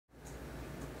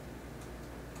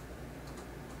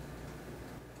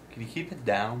Can you keep it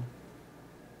down?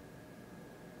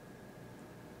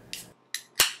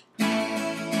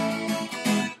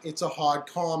 It's a hard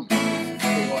comm life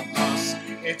for us.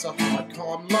 It's a hard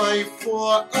comm life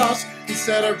for us.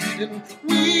 Instead of reading,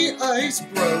 we ice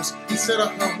bros. Instead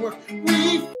of homework,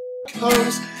 we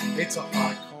hoes. It's a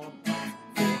hard comm life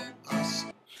for us.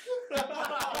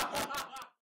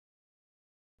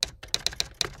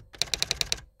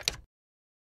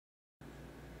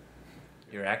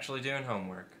 You're actually doing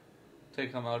homework.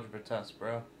 Take home algebra test,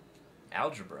 bro.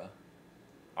 Algebra?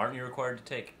 Aren't you required to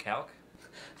take calc?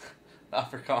 Not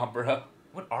for comm, bro.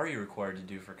 What are you required to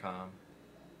do for comm?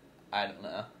 I don't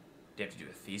know. Do you have to do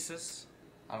a thesis?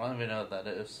 I don't even know what that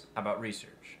is. How about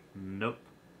research? Nope.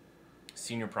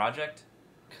 Senior project?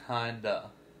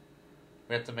 Kinda.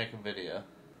 We have to make a video.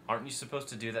 Aren't you supposed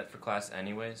to do that for class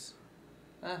anyways?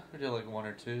 We do like 1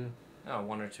 or 2. Oh,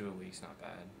 1 or 2 a week's not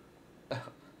bad.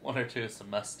 1 or 2 a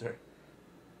semester.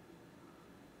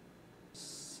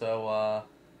 So,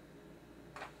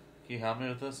 can you help me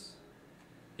with this?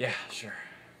 Yeah, sure.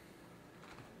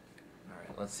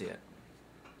 Alright, let's see it.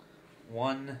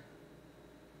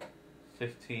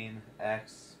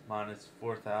 115x minus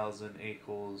 4,000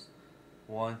 equals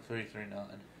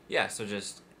 1339. Yeah, so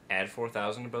just add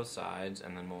 4,000 to both sides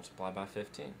and then multiply by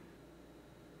 15.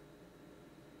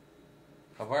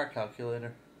 Have our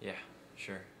calculator? Yeah,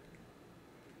 sure.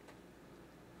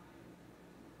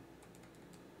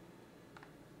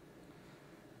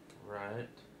 Right.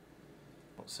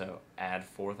 So add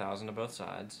 4,000 to both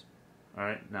sides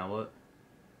Alright, now what?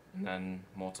 and then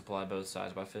multiply both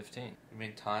sides by 15. You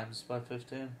mean times by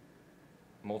 15?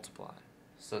 Multiply.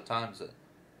 So times it.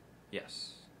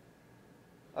 Yes.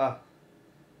 Ah.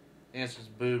 The answer's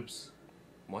boobs.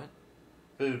 What?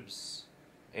 Boobs.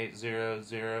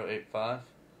 80085.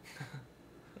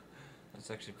 That's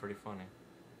actually pretty funny.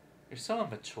 You're so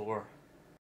immature.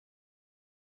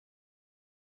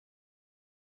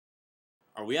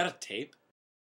 Are we out of tape?